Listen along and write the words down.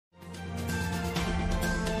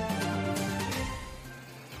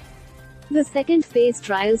The second phase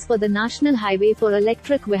trials for the National Highway for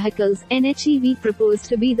Electric Vehicles (NHEV), proposed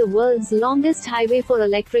to be the world's longest highway for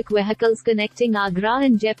electric vehicles connecting Agra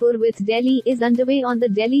and Jaipur with Delhi, is underway on the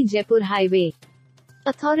Delhi-Jaipur Highway.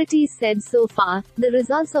 Authorities said so far, the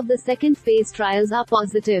results of the second phase trials are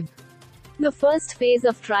positive. The first phase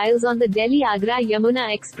of trials on the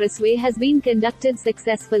Delhi-Agra-Yamuna Expressway has been conducted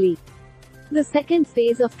successfully. The second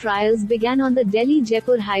phase of trials began on the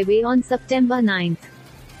Delhi-Jaipur Highway on September 9.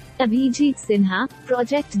 Abhijit Sinha,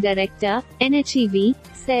 Project Director, NHEV,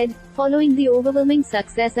 said, following the overwhelming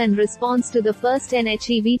success and response to the first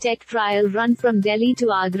NHEV tech trial run from Delhi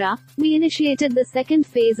to Agra, we initiated the second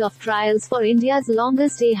phase of trials for India's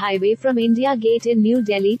longest highway from India Gate in New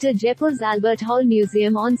Delhi to Jaipur's Albert Hall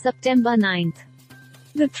Museum on September 9.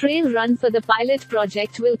 The trail run for the pilot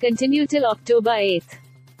project will continue till October 8.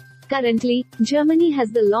 Currently, Germany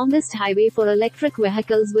has the longest highway for electric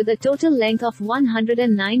vehicles with a total length of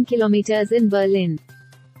 109 kilometers in Berlin.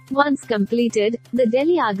 Once completed, the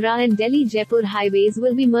Delhi-Agra and Delhi-Jaipur highways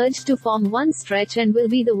will be merged to form one stretch and will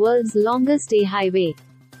be the world's longest highway.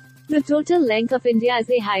 The total length of India's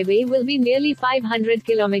highway will be nearly 500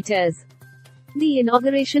 kilometers. The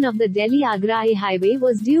inauguration of the Delhi-Agra highway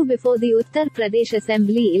was due before the Uttar Pradesh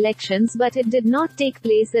Assembly elections, but it did not take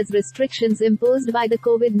place as restrictions imposed by the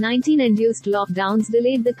COVID-19-induced lockdowns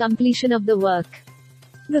delayed the completion of the work.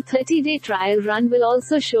 The 30-day trial run will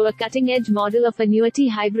also show a cutting-edge model of annuity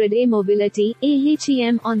hybrid mobility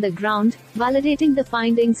 (AHEM) on the ground, validating the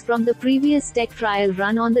findings from the previous tech trial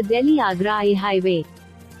run on the Delhi-Agra highway.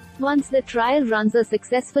 Once the trial runs are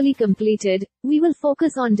successfully completed, we will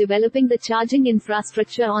focus on developing the charging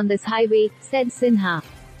infrastructure on this highway, said Sinha.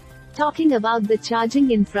 Talking about the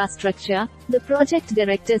charging infrastructure, the project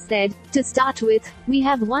director said, to start with, we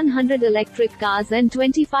have 100 electric cars and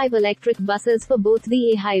 25 electric buses for both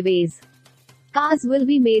the highways. Cars will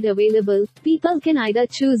be made available. People can either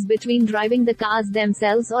choose between driving the cars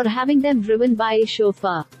themselves or having them driven by a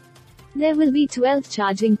chauffeur. There will be 12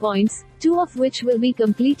 charging points, 2 of which will be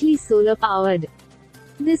completely solar-powered.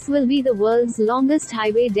 This will be the world's longest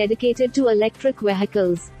highway dedicated to electric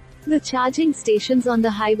vehicles. The charging stations on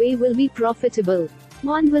the highway will be profitable.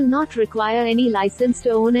 One will not require any license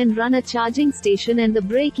to own and run a charging station, and the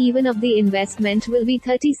break-even of the investment will be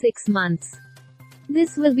 36 months.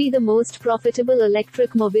 This will be the most profitable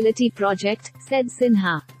electric mobility project, said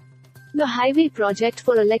Sinha. The highway project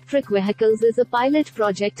for electric vehicles is a pilot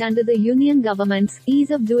project under the Union government's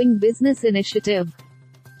Ease of Doing Business initiative.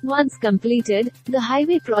 Once completed, the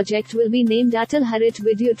highway project will be named Atal Harit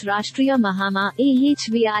Vidyut Rashtriya Mahama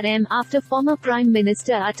 (AHVRM) after former Prime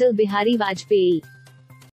Minister Atal Bihari Vajpayee.